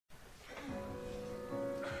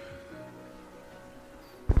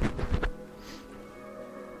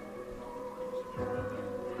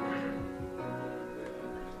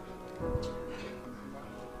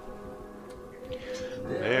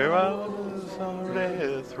on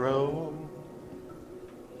death row,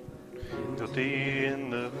 guilty in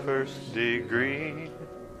the first degree.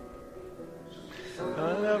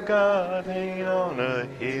 Son of God hanging on a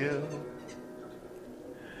hill,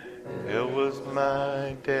 it was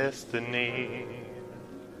my destiny.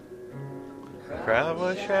 The crowd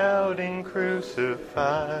was shouting,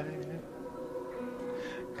 crucified.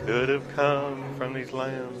 Could have come from these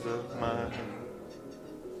lambs of mine.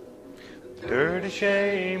 Dirty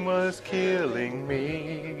shame was killing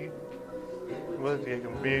me. It was a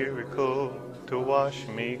miracle to wash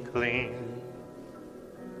me clean.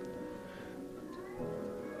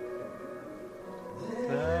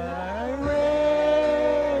 I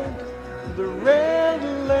read the red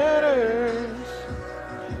letters,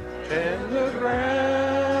 and the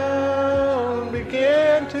ground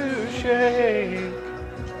began to shake.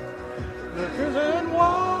 The prison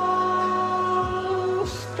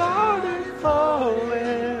walls started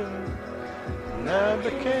falling, and I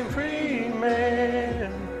became free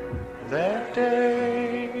man that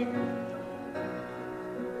day.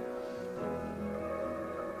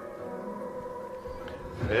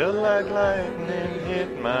 Felt like lightning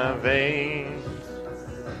hit my veins.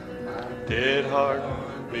 Dead heart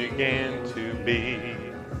began to beat.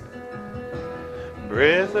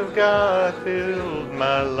 Breath of God filled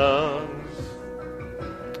my lungs,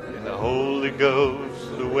 and the Holy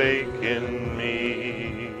Ghost awakened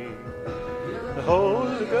me. The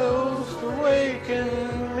Holy Ghost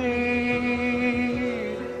awakened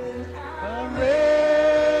me. I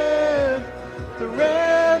read the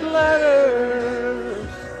red letters,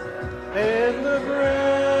 and the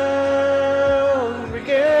ground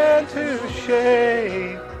began to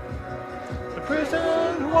shake. The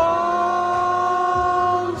prison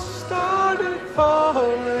walls started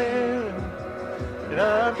falling, and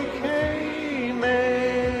I became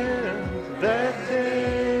man that day.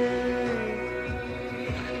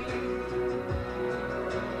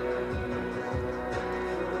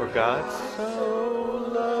 For God so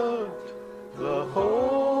loved the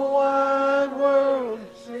whole wide world,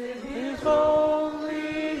 His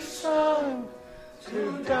only Son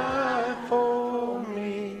to die for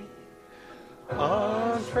me.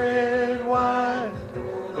 On tread wide,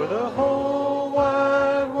 for the whole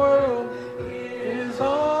wide world is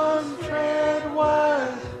on tread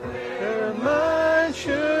wide, where mine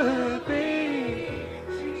should be.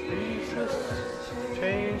 Jesus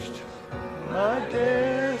changed my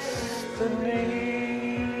destiny.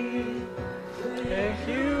 Thank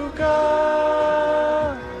you,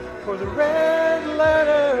 God, for the red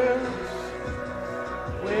letters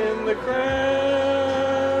when the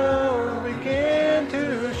ground began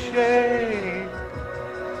to shake.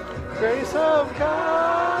 Grace of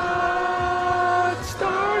God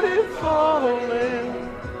started falling,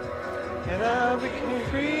 and I became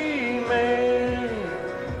free man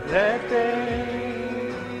that day.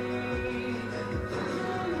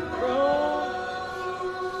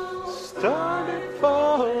 Cross started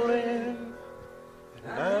falling,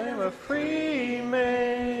 and I'm a free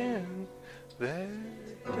man that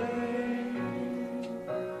day.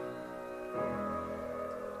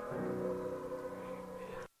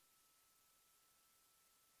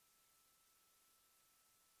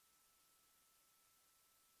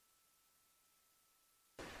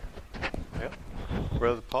 Well,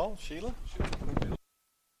 Brother Paul, Sheila.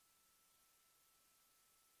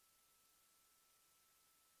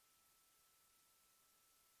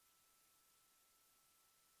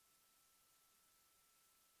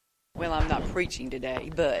 Well, I'm not preaching today,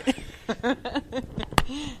 but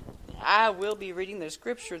I will be reading the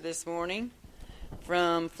scripture this morning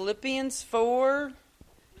from Philippians 4,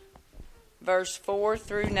 verse 4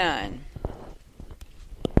 through 9.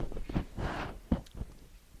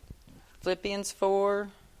 Philippians 4,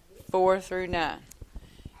 4 through 9.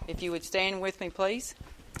 If you would stand with me, please.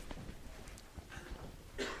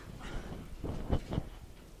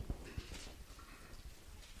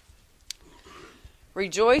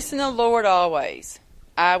 Rejoice in the Lord always.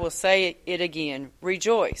 I will say it again.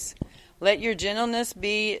 Rejoice. Let your gentleness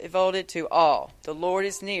be devoted to all. The Lord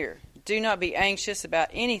is near. Do not be anxious about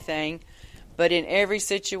anything, but in every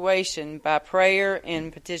situation, by prayer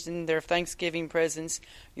and petition their thanksgiving presence,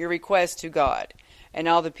 your request to God. And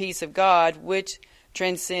all the peace of God, which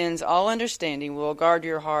transcends all understanding, will guard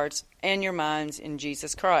your hearts and your minds in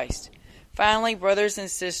Jesus Christ. Finally, brothers and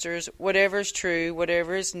sisters, whatever is true,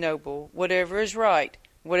 whatever is noble, whatever is right,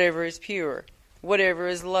 whatever is pure, whatever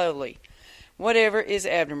is lowly, whatever is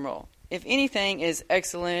admirable, if anything is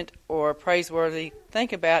excellent or praiseworthy,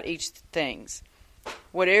 think about each things.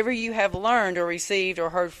 Whatever you have learned or received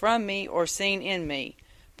or heard from me or seen in me,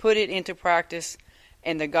 put it into practice,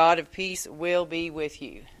 and the God of peace will be with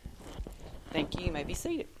you. Thank you. You may be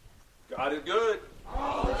seated. God is good.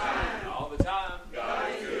 All the time. All the time.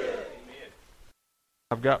 God is good. Amen.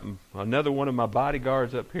 I've got another one of my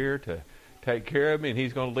bodyguards up here to take care of me, and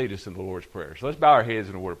he's going to lead us in the Lord's Prayer. So let's bow our heads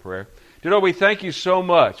in a word of prayer. Dear Lord, we thank you so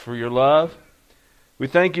much for your love. We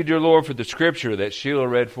thank you, dear Lord, for the scripture that Sheila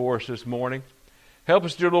read for us this morning. Help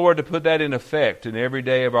us, dear Lord, to put that in effect in every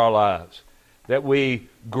day of our lives, that we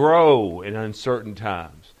grow in uncertain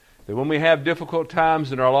times, that when we have difficult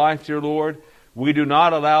times in our life, dear Lord, we do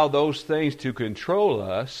not allow those things to control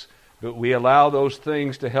us, but we allow those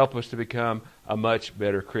things to help us to become a much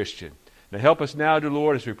better Christian. Now help us now, dear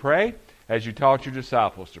Lord, as we pray, as you taught your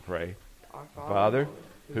disciples to pray. Our Father,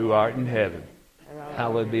 who art in heaven,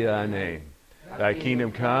 hallowed be thy name. Thy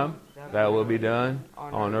kingdom come, thy will be done,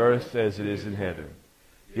 on earth as it is in heaven.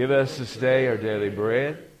 Give us this day our daily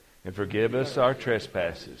bread, and forgive us our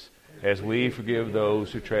trespasses, as we forgive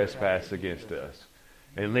those who trespass against us.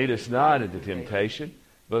 And lead us not into temptation,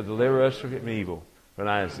 but deliver us from evil. For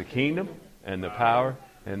thine is the kingdom, and the power,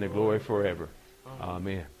 and the glory forever.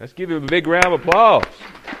 Amen. Let's give him a big round of applause.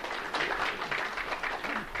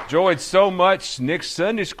 Enjoyed so much Nick's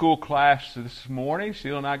Sunday school class this morning.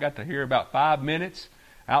 Sheila and I got to hear about 5 minutes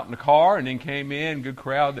out in the car, and then came in, good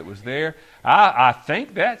crowd that was there. I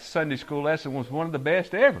think that Sunday school lesson was one of the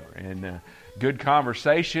best ever, and good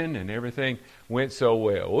conversation, and everything went so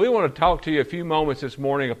well. We want to talk to you a few moments this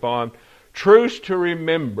morning upon truths to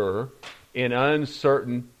remember in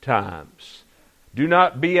uncertain times. Do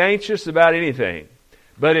not be anxious about anything,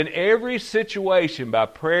 but in every situation by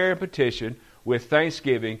prayer and petition with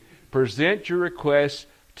thanksgiving, present your requests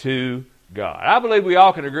to God. I believe we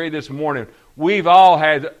all can agree this morning, we've all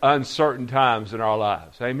had uncertain times in our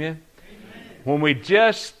lives. Amen? Amen. When we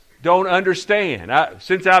just don't understand.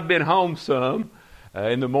 Since I've been home some,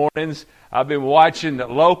 in the mornings, I've been watching the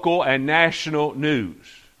local and national news.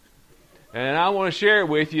 And I want to share it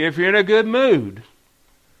with you. If you're in a good mood,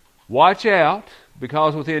 watch out,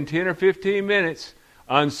 because within 10 or 15 minutes,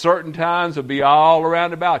 uncertain times will be all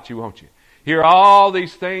around about you, won't you? Hear all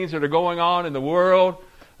these things that are going on in the world.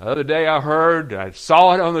 The other day I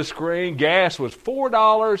saw it on the screen, gas was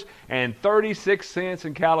 $4.36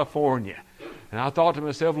 in California. And I thought to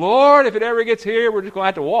myself, Lord, if it ever gets here, we're just going to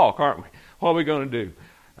have to walk, aren't we? What are we going to do?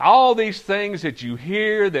 All these things that you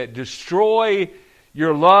hear that destroy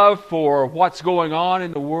your love for what's going on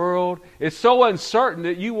in the world, it's so uncertain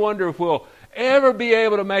that you wonder if we'll ever be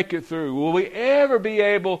able to make it through. Will we ever be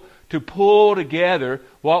able to pull together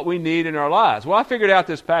what we need in our lives? Well, I figured out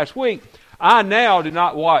this past week, I now do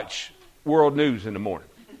not watch world news in the morning.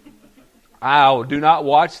 I do not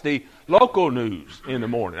watch the local news in the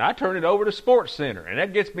morning. I turn it over to Sports Center, and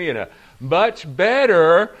that gets me in a much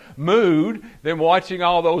better mood than watching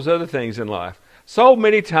all those other things in life. So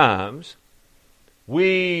many times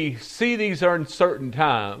we see these uncertain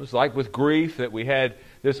times, like with grief that we had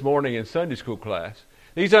this morning in Sunday school class.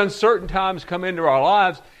 These uncertain times come into our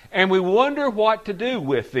lives, and we wonder what to do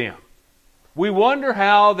with them. We wonder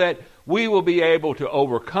how that we will be able to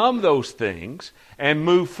overcome those things and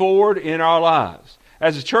move forward in our lives.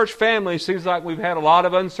 As a church family, it seems like we've had a lot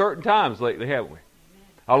of uncertain times lately, haven't we?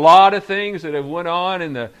 A lot of things that have went on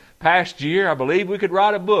in the past year. I believe we could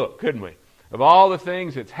write a book, couldn't we? Of all the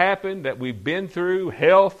things that's happened, that we've been through,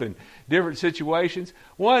 health and different situations.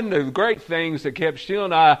 One of the great things that kept Sheila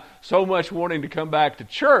and I so much wanting to come back to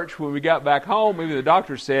church when we got back home, even the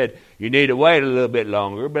doctor said, you need to wait a little bit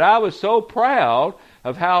longer. But I was so proud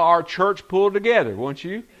of how our church pulled together, weren't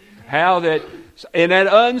you? How that in that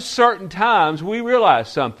uncertain times we realized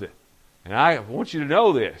something. And I want you to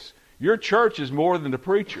know this. Your church is more than the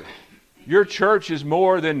preacher. Your church is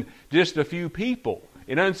more than just a few people.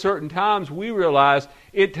 In uncertain times, we realize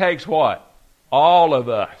it takes what? All of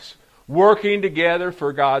us working together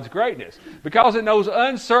for God's greatness. Because in those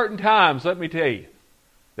uncertain times, let me tell you,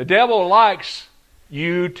 the devil likes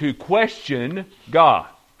you to question God.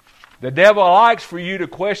 The devil likes for you to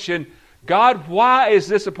question, God, why is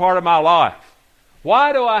this a part of my life?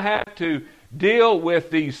 Why do I have to deal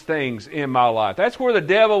with these things in my life? That's where the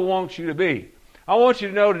devil wants you to be. I want you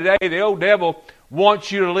to know today, the old devil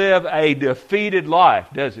wants you to live a defeated life,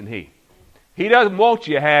 doesn't he? He doesn't want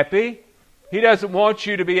you happy. He doesn't want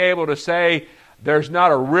you to be able to say, there's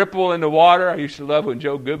not a ripple in the water. I used to love when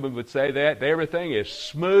Joe Goodman would say that. Everything is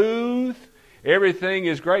smooth. Everything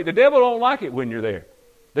is great. The devil don't like it when you're there.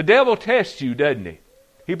 The devil tests you, doesn't he?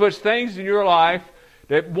 He puts things in your life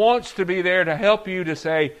that wants to be there to help you to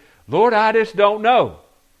say, Lord, I just don't know.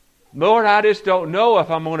 Lord, I just don't know if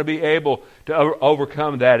I'm going to be able to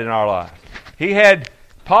overcome that in our life. He had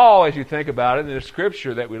Paul, as you think about it, in the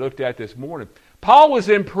scripture that we looked at this morning, Paul was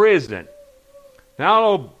in prison. Now, I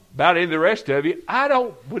don't know about any of the rest of you.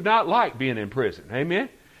 Would not like being in prison. Amen?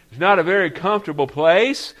 It's not a very comfortable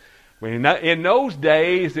place. In those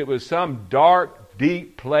days, it was some dark,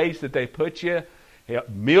 deep place that they put you,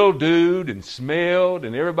 mildewed and smelled,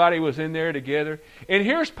 and everybody was in there together. And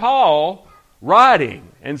here's Paul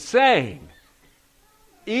writing and saying,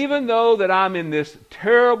 even though that I'm in this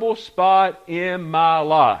terrible spot in my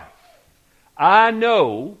life, I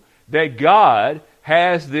know that God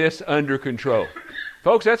has this under control.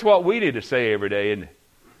 Folks, that's what we need to say every day, isn't it?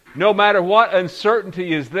 No matter what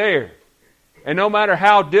uncertainty is there, and no matter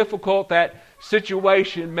how difficult that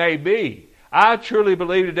situation may be, I truly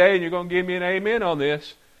believe today, and you're going to give me an amen on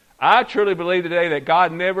this, I truly believe today that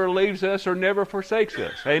God never leaves us or never forsakes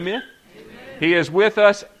us. Amen? He is with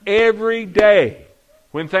us every day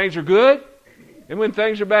when things are good and when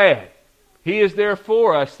things are bad. He is there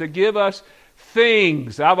for us to give us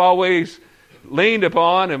things. I've always leaned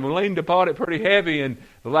upon it pretty heavy in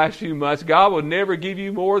the last few months. God will never give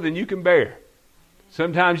you more than you can bear.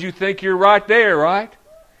 Sometimes you think you're right there, right?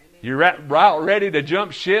 You're right ready to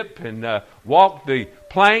jump ship and walk the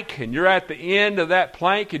plank, and you're at the end of that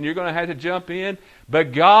plank and you're going to have to jump in.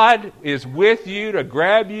 But God is with you to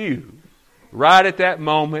grab you right at that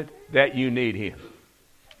moment that you need Him.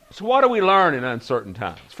 So what do we learn in uncertain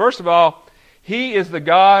times? First of all, He is the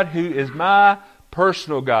God who is my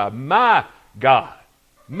personal God. My God.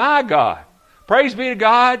 My God. Praise be to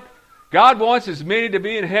God. God wants as many to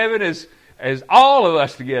be in heaven as all of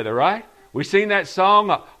us together, right? We sing that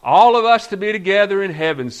song, all of us to be together in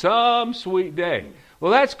heaven some sweet day.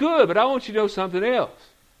 Well, that's good, but I want you to know something else.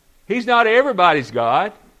 He's not everybody's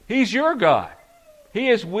God. He's your God. He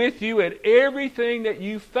is with you at everything that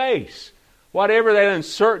you face, whatever that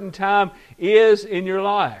uncertain time is in your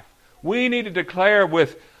life. We need to declare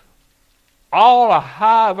with all a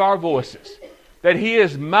high of our voices that He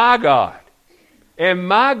is my God, and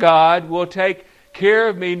my God will take care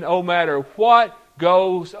of me no matter what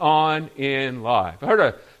goes on in life. I heard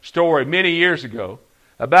a story many years ago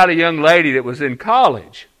about a young lady that was in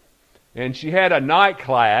college, and she had a night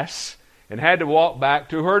class and had to walk back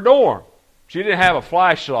to her dorm. She didn't have a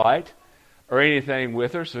flashlight or anything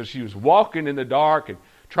with her, so she was walking in the dark and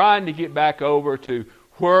trying to get back over to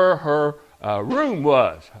where her room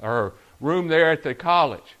was, her room there at the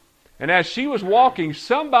college. And as she was walking,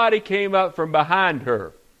 somebody came up from behind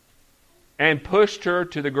her and pushed her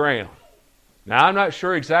to the ground. Now, I'm not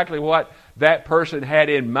sure exactly what that person had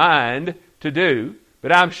in mind to do,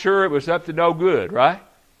 but I'm sure it was up to no good, right?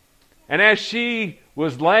 And as she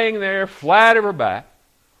was laying there flat on her back,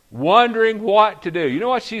 wondering what to do, you know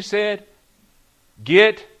what she said?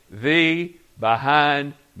 Get thee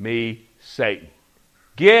behind me, Satan.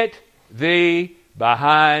 Get thee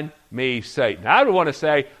behind me, Satan. I would want to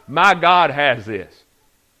say, my God has this.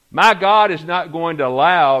 My God is not going to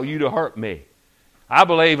allow you to hurt me. I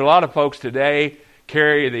believe a lot of folks today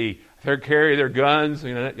carry their guns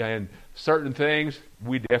and certain things.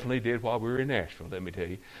 We definitely did while we were in Nashville, let me tell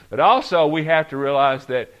you. But also we have to realize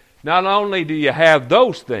that not only do you have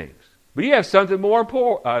those things, but you have something more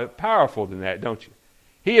powerful than that, don't you?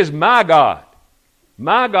 He is my God.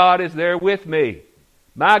 My God is there with me.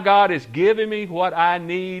 My God is giving me what I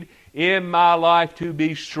need in my life to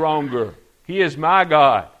be stronger. He is my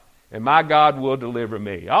God, and my God will deliver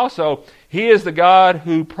me. Also, He is the God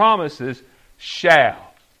who promises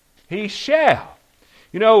shall. He shall.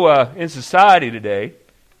 You know, in society today,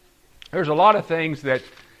 there's a lot of things that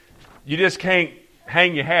you just can't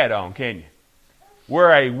hang your hat on, can you?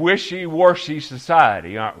 We're a wishy-washy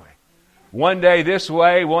society, aren't we? One day this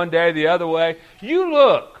way, one day the other way. You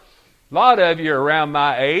look, a lot of you are around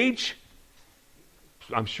my age.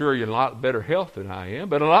 I'm sure you're in a lot better health than I am,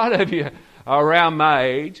 but a lot of you are around my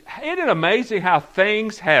age. Isn't it amazing how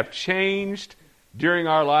things have changed during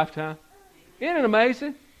our lifetime? Isn't it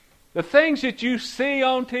amazing? The things that you see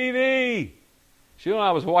on TV. Sheila and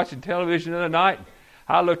I was watching television the other night. And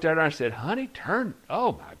I looked at her and I said, honey,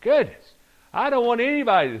 oh my goodness. I don't want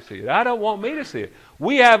anybody to see it. I don't want me to see it.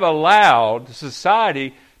 We have allowed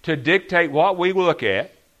society to dictate what we look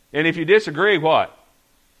at. And if you disagree, what?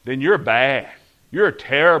 Then you're bad. You're a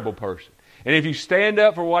terrible person. And if you stand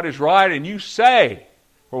up for what is right and you say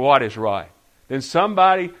for what is right, then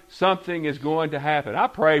something is going to happen. I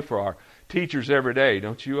pray for our teachers every day,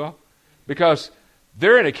 don't you all? Because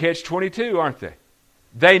they're in a catch-22, aren't they?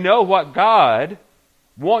 They know what God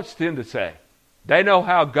wants them to say. They know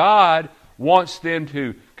how God wants them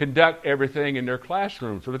to conduct everything in their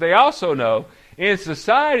classrooms. But they also know in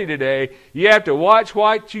society today, you have to watch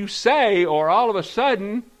what you say, or all of a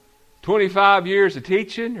sudden 25 years of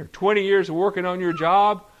teaching or 20 years of working on your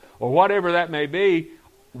job or whatever that may be,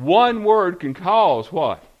 one word can cause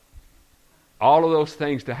what? All of those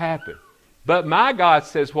things to happen. But my God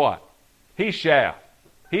says what? He shall.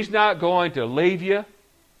 He's not going to leave you.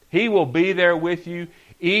 He will be there with you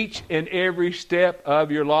each and every step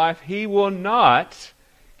of your life. He will not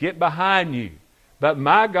get behind you. But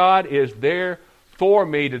my God is there for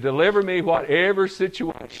me to deliver me whatever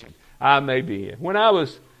situation I may be in. When I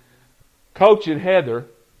was coaching Heather,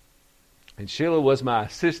 and Sheila was my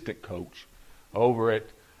assistant coach over at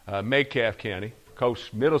Metcalfe County,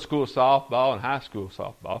 coached middle school softball and high school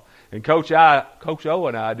softball. And Coach O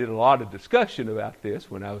and I did a lot of discussion about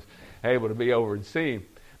this when I was able to be over and see him.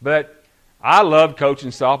 But I loved coaching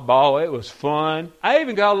softball. It was fun. I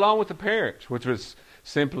even got along with the parents, which was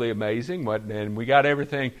simply amazing. And we got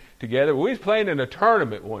everything together. We was playing in a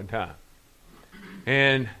tournament one time.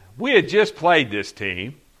 And we had just played this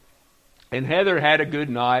team. And Heather had a good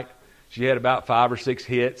night. She had about 5 or 6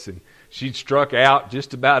 hits, and she'd struck out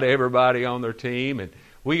just about everybody on their team. And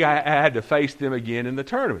I had to face them again in the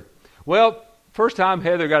tournament. Well, first time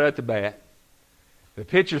Heather got at the bat, the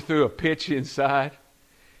pitcher threw a pitch inside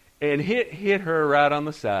and hit her right on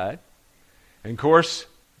the side. And, of course,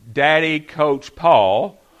 Daddy, Coach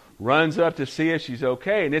Paul, runs up to see if she's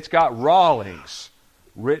okay, and it's got Rawlings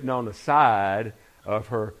written on the side of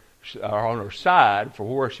her, or on her side for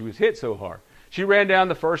where she was hit so hard. She ran down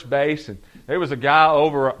the first base, and there was a guy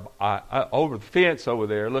over the fence over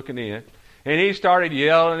there looking in, and he started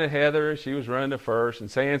yelling at Heather as she was running to first and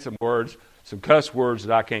saying some words, some cuss words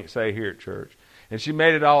that I can't say here at church. And she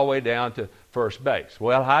made it all the way down to first base.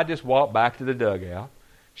 Well, I just walked back to the dugout.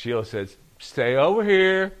 Sheila says, "Stay over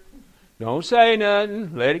here. Don't say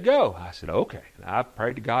nothing. Let it go." I said, "Okay." And I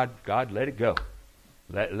prayed to God, "God, let it go.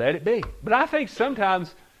 Let it be." But I think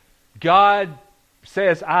sometimes God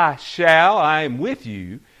says, "I shall, I am with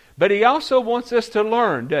you," but He also wants us to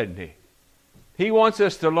learn, doesn't He? He wants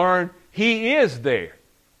us to learn He is there.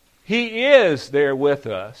 He is there with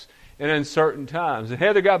us in uncertain times. And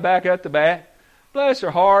Heather got back at the bat. Bless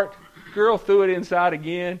her heart. Girl threw it inside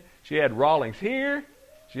again. She had Rawlings here.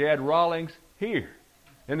 She had Rawlings here.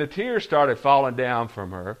 And the tears started falling down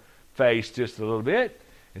from her face just a little bit.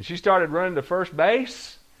 And she started running to first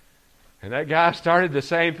base. And that guy started the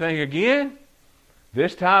same thing again.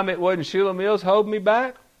 This time it wasn't Sheila Mills holding me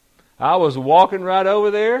back. I was walking right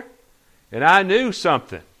over there, and I knew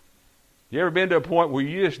something. You ever been to a point where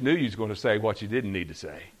you just knew you was going to say what you didn't need to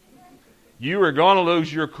say? You were going to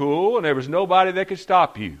lose your cool, and there was nobody that could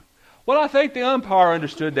stop you. Well, I think the umpire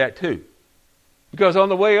understood that too. Because on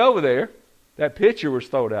the way over there, that pitcher was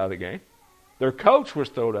thrown out of the game. Their coach was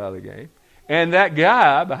thrown out of the game. And that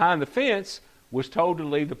guy behind the fence was told to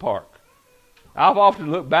leave the park. I've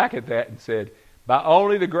often looked back at that and said, by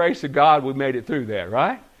only the grace of God we made it through that,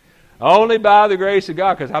 right? Only by the grace of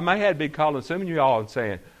God. Because I may have been calling some of you all and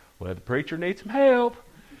saying, well, the preacher needs some help.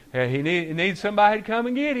 And he needs somebody to come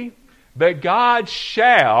and get him. But God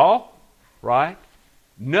shall, right,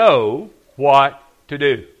 know what to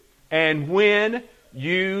do. And when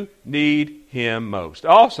you need Him most.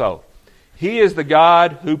 Also, He is the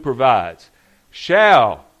God who provides.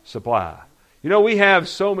 Shall supply. You know, we have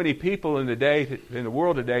so many people in the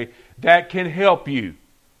world today that can help you,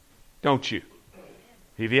 don't you?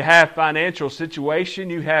 If you have financial situation,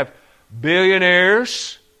 you have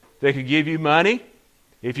billionaires that can give you money.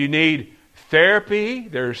 If you need therapy,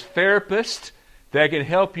 there's therapists that can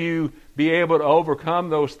help you be able to overcome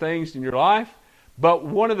those things in your life. But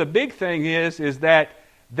one of the big things is that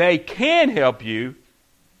they can help you.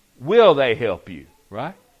 Will they help you?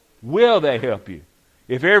 Right? Will they help you?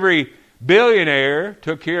 If every billionaire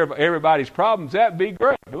took care of everybody's problems, that'd be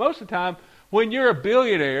great. But most of the time, when you're a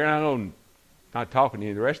billionaire, and I'm not talking to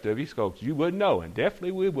you, the rest of you, folks, you wouldn't know, and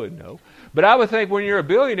definitely we wouldn't know. But I would think when you're a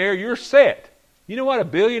billionaire, you're set. You know what a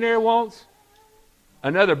billionaire wants?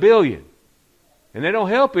 Another billion. And they don't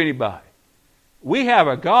help anybody. We have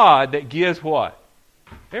a God that gives what?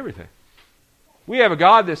 Everything. We have a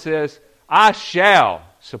God that says, I shall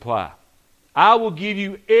supply. I will give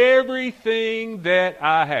you everything that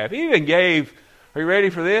I have. He even gave, are you ready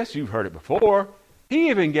for this? You've heard it before. He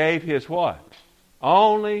even gave His what?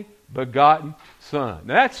 Only begotten Son.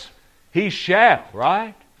 That's, He shall,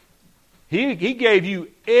 right? He gave you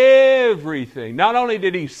everything. Not only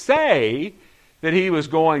did He say that He was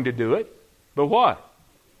going to do it, but what?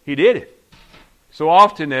 He did it. So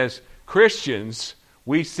often as Christians,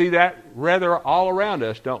 we see that rather all around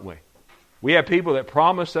us, don't we? We have people that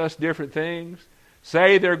promise us different things,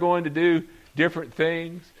 say they're going to do different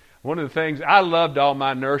things. One of the things, I loved all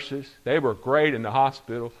my nurses. They were great in the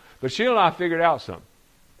hospital. But Sheila and I figured out something.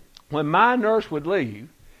 When my nurse would leave,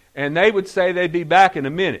 and they would say they'd be back in a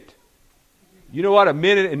minute. You know what a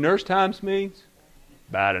minute in nurse times means?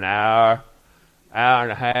 About an hour, hour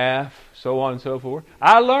and a half, so on and so forth.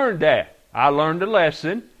 I learned that. I learned a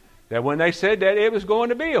lesson that when they said that, it was going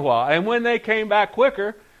to be a while. And when they came back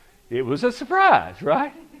quicker, it was a surprise,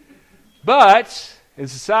 right? But in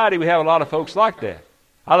society, we have a lot of folks like that.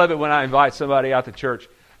 I love it when I invite somebody out to church.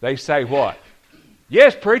 They say what?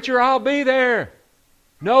 Yes, preacher, I'll be there.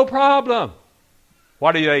 No problem.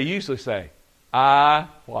 What do they usually say? I,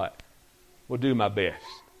 what? Will do my best.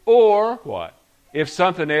 Or what? If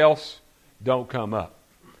something else don't come up.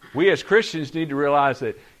 We as Christians need to realize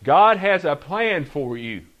that God has a plan for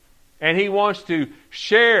you. And He wants to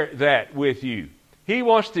share that with you. He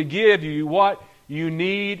wants to give you what you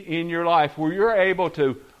need in your life where you're able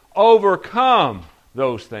to overcome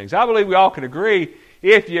those things. I believe we all can agree,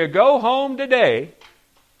 if you go home today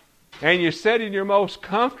and you sit in your most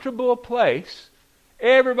comfortable place,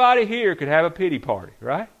 everybody here could have a pity party,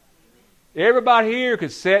 right? Everybody here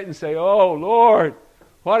could sit and say, oh, Lord,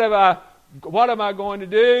 what am I going to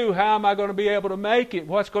do? How am I going to be able to make it?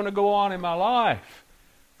 What's going to go on in my life?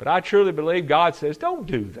 But I truly believe God says, don't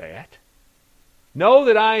do that. Know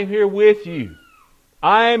that I am here with you.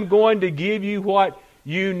 I am going to give you what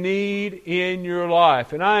you need in your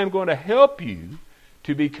life. And I am going to help you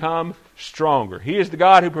to become stronger. He is the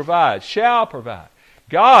God who provides, shall provide.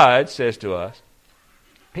 God says to us,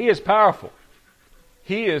 He is powerful.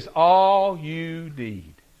 He is all you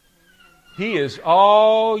need. He is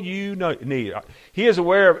all you need. He is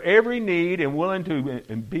aware of every need and willing to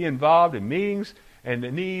be involved in meetings and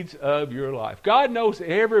the needs of your life. God knows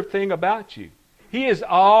everything about you. He is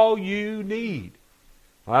all you need.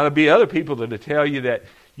 Well, there'll be other people that'll tell you that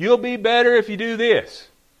you'll be better if you do this.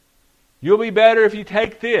 You'll be better if you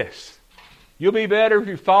take this. You'll be better if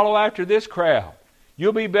you follow after this crowd.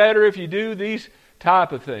 You'll be better if you do these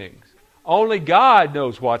type of things. Only God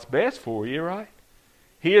knows what's best for you, right?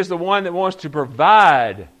 He is the one that wants to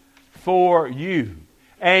provide for you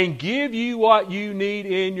and give you what you need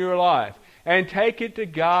in your life and take it to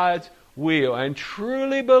God's will and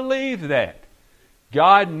truly believe that.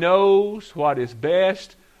 God knows what is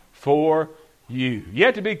best for you. You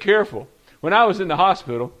have to be careful. When I was in the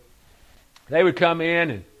hospital, they would come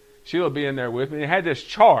in and she'll be in there with me. They had this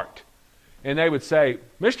chart and they would say,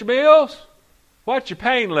 Mr. Mills, what's your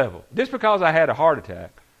pain level? Just because I had a heart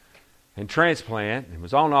attack and transplant and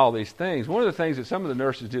was on all these things, one of the things that some of the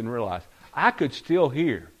nurses didn't realize, I could still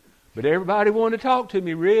hear, but everybody wanted to talk to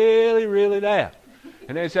me really, really loud.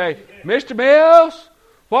 And they'd say, Mr. Mills,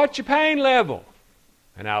 what's your pain level?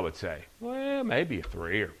 And I would say, well, maybe a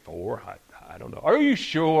 3 or 4. I don't know. Are you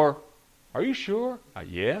sure? Are you sure?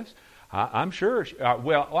 Yes, I'm sure.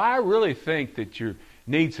 Well, I really think that you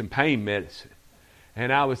need some pain medicine.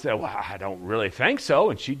 And I would say, well, I don't really think so.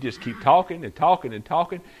 And she'd just keep talking and talking and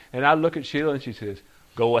talking. And I'd look at Sheila and she says,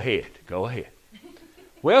 go ahead, go ahead.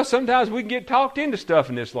 Well, sometimes we can get talked into stuff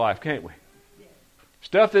in this life, can't we?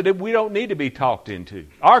 Stuff that we don't need to be talked into.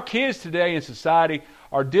 Our kids today in society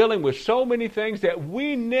are dealing with so many things that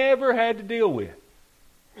we never had to deal with.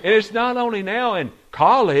 And it's not only now in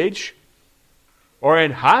college or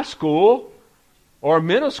in high school or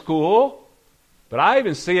middle school, but I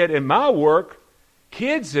even see it in my work,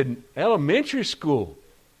 kids in elementary school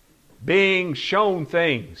being shown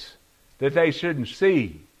things that they shouldn't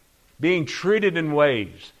see, being treated in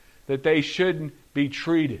ways that they shouldn't be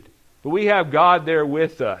treated. But we have God there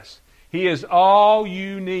with us. He is all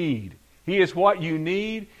you need. He is what you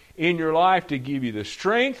need in your life to give you the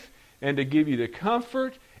strength and to give you the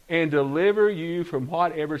comfort and deliver you from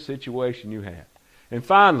whatever situation you have. And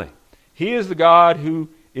finally, He is the God who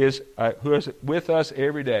is with us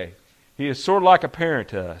every day. He is sort of like a parent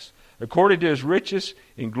to us, according to His riches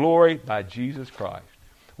in glory by Jesus Christ.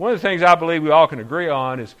 One of the things I believe we all can agree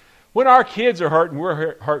on is when our kids are hurting,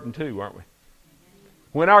 we're hurting too, aren't we?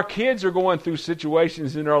 When our kids are going through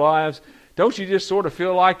situations in their lives, don't you just sort of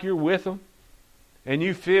feel like you're with them? And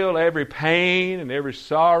you feel every pain and every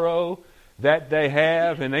sorrow that they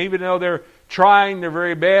have. And even though they're trying their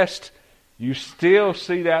very best, you still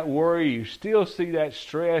see that worry. You still see that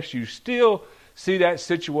stress. You still see that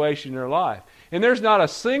situation in their life. And there's not a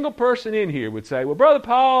single person in here would say, well, Brother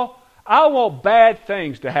Paul, I want bad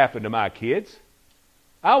things to happen to my kids.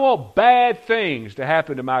 I want bad things to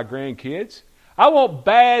happen to my grandkids. I want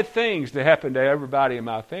bad things to happen to everybody in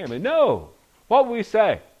my family. No. What we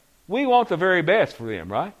say? We want the very best for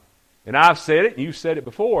them, right? And I've said it, and you've said it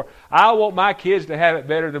before. I want my kids to have it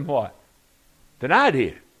better than what? Than I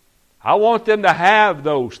did. I want them to have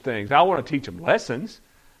those things. I want to teach them lessons.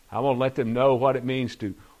 I want to let them know what it means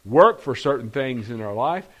to work for certain things in their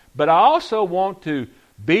life. But I also want to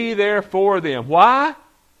be there for them. Why?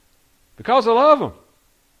 Because I love them.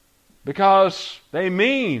 Because they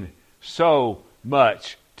mean so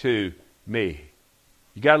much to me.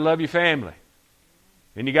 You got to love your family.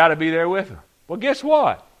 And you got to be there with them. Well, guess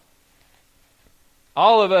what?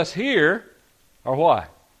 All of us here are what?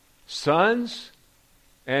 Sons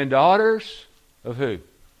and daughters of who?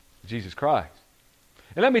 Jesus Christ.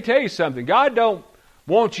 And let me tell you something. God don't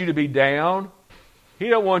want you to be down. He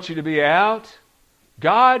don't want you to be out.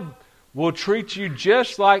 God will treat you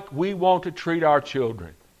just like we want to treat our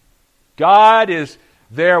children. God is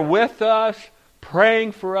there with us,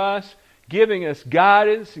 praying for us, giving us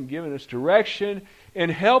guidance and giving us direction,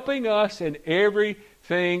 and helping us in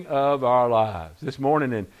everything of our lives. This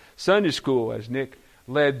morning in Sunday school, as Nick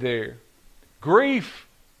led there, grief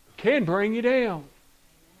can bring you down.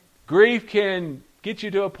 Grief can get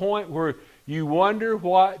you to a point where you wonder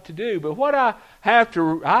what to do. But what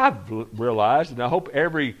I've realized, and I hope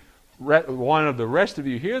every one of the rest of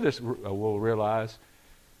you hear this will realize,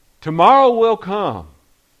 tomorrow will come.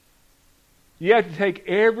 You have to take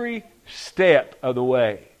every step of the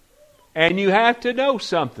way. And you have to know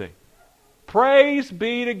something. Praise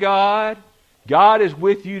be to God. God is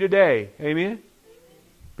with you today. Amen?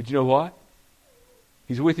 But you know what?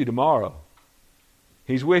 He's with you tomorrow.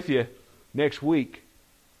 He's with you next week.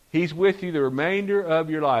 He's with you the remainder of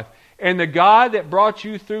your life. And the God that brought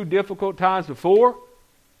you through difficult times before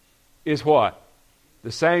is what?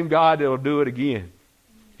 The same God that will do it again.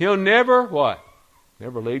 He'll never, what?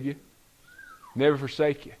 Never leave you. Never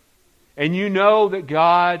forsake you. And you know that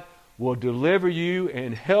God will deliver you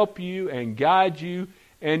and help you and guide you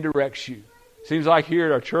and direct you. Seems like here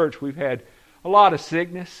at our church we've had a lot of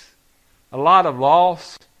sickness, a lot of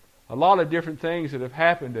loss, a lot of different things that have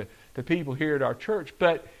happened to people here at our church.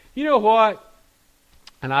 But you know what?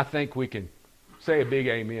 And I think we can say a big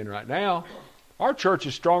amen right now. Our church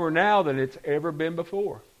is stronger now than it's ever been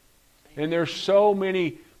before. And there's so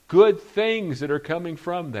many good things that are coming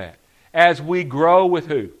from that. As we grow with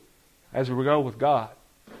who? As we grow with God.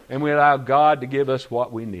 And we allow God to give us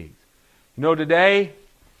what we need. You know, today,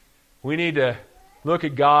 we need to look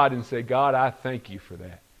at God and say, God, I thank you for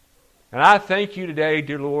that. And I thank you today,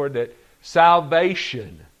 dear Lord, that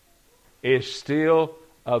salvation is still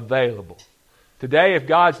available. Today, if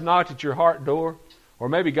God's knocked at your heart door, or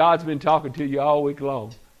maybe God's been talking to you all week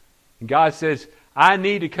long, and God says, I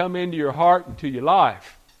need to come into your heart and to your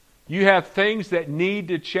life. You have things that need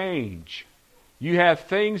to change. You have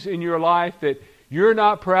things in your life that you're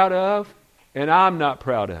not proud of, and I'm not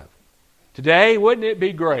proud of. Today, wouldn't it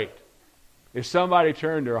be great if somebody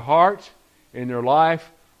turned their heart and their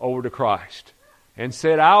life over to Christ and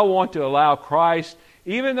said, I want to allow Christ,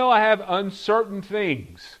 even though I have uncertain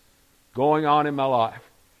things going on in my life,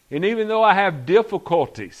 and even though I have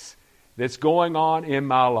difficulties that's going on in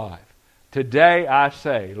my life, today I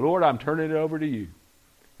say, Lord, I'm turning it over to you.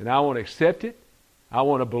 And I want to accept it, I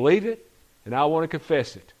want to believe it, and I want to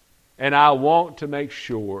confess it. And I want to make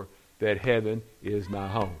sure that heaven is my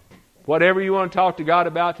home. Whatever you want to talk to God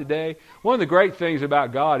about today, one of the great things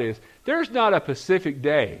about God is there's not a specific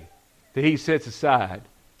day that He sets aside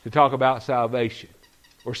to talk about salvation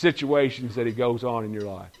or situations that He goes on in your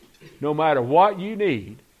life. No matter what you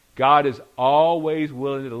need, God is always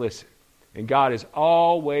willing to listen. And God is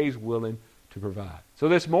always willing to provide. So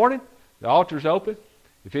this morning, the altar's open.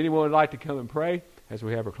 If anyone would like to come and pray as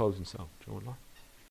we have our closing song. Join, Lord.